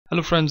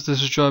Hello friends,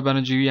 this is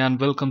JoyB and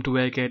welcome to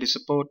AKIT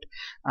support.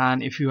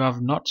 And if you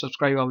have not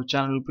subscribed our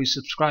channel, please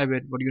subscribe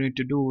it. What you need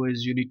to do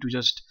is you need to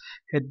just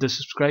hit the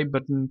subscribe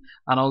button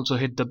and also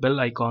hit the bell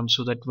icon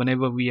so that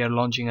whenever we are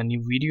launching a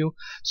new video,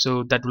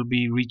 so that will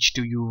be reached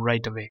to you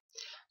right away.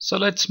 So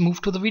let's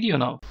move to the video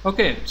now.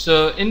 Okay,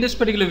 so in this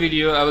particular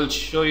video I will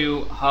show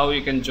you how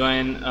you can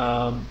join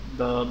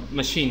the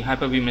machine,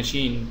 Hyper-V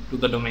machine, to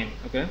the domain.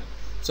 Okay,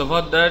 so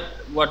for that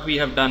what we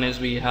have done is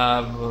we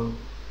have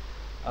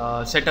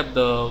set up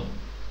the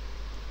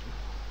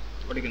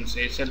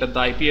set up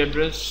the IP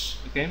address.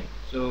 Okay,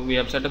 so we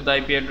have set up the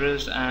IP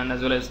address and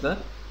as well as the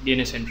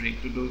DNS entry.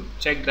 To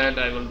check that,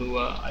 I will do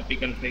a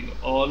ipconfig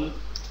all.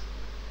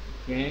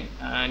 Okay,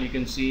 and you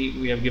can see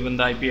we have given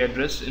the IP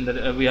address in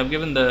the we have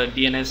given the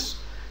DNS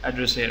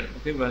address here,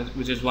 okay,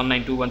 which is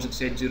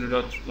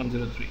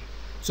 192.168.0.103.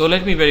 so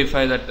let me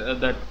verify that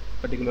that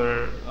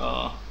particular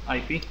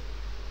IP.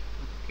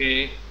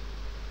 Okay,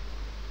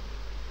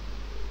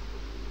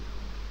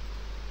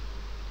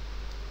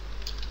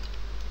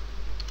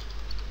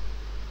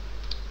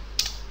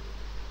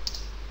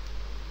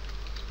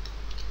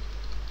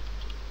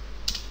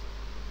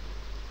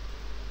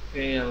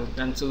 I will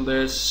cancel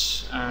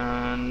this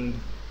and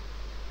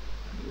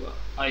do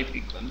a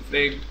IP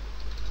config.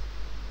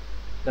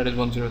 That is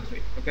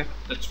 103. Okay,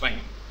 that's fine.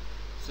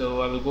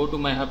 So I will go to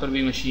my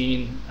Hyper-V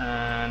machine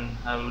and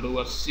I will do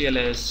a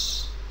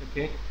CLS.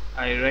 Okay,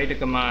 I write a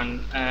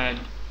command add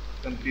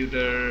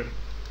computer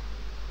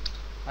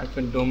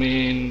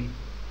 -domain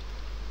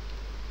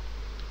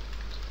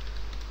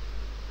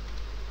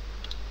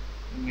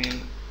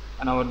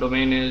and our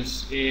domain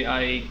is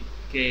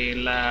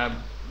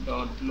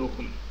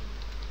aiklab.local.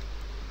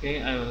 Okay,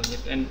 I will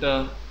hit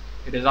enter.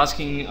 It is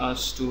asking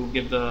us to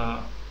give the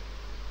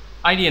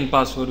ID and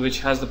password which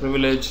has the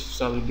privilege,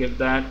 so I will give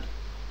that.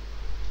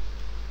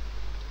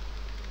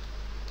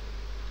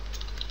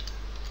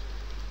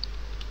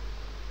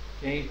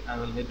 Okay, I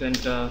will hit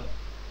enter.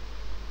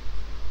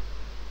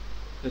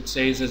 It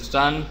says it's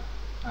done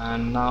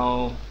and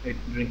now it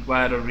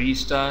requires a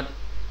restart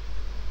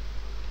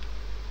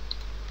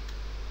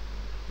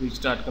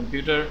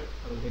computer.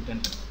 I will hit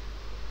enter.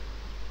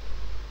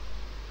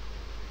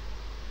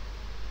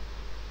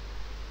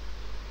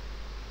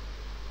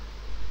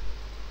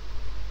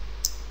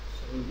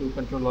 We'll do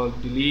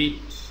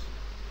Control-Alt-Delete,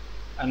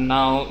 and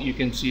now you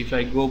can see if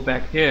I go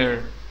back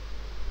here,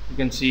 you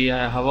can see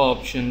I have an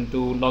option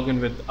to log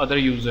in with other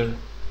user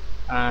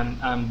and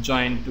I'm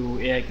joined to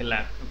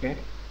aiklab. Okay,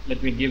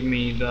 let me give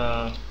me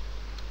the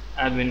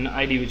admin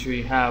ID which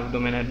we have,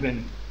 domain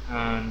admin,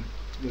 and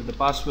give the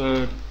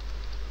password,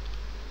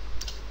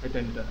 hit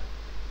enter.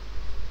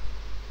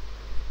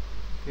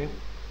 Okay,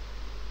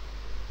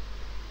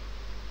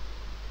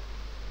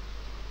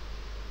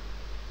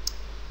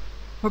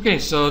 okay,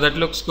 so that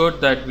looks good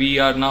that we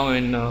are now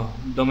in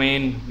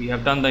domain. We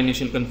have done the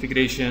initial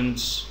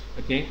configurations.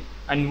 Okay,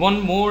 and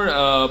one more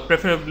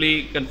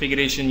preferably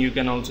configuration you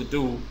can also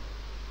do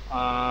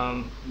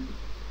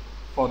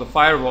for the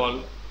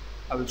firewall.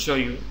 I will show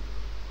you,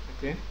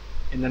 okay,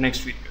 in the next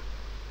video.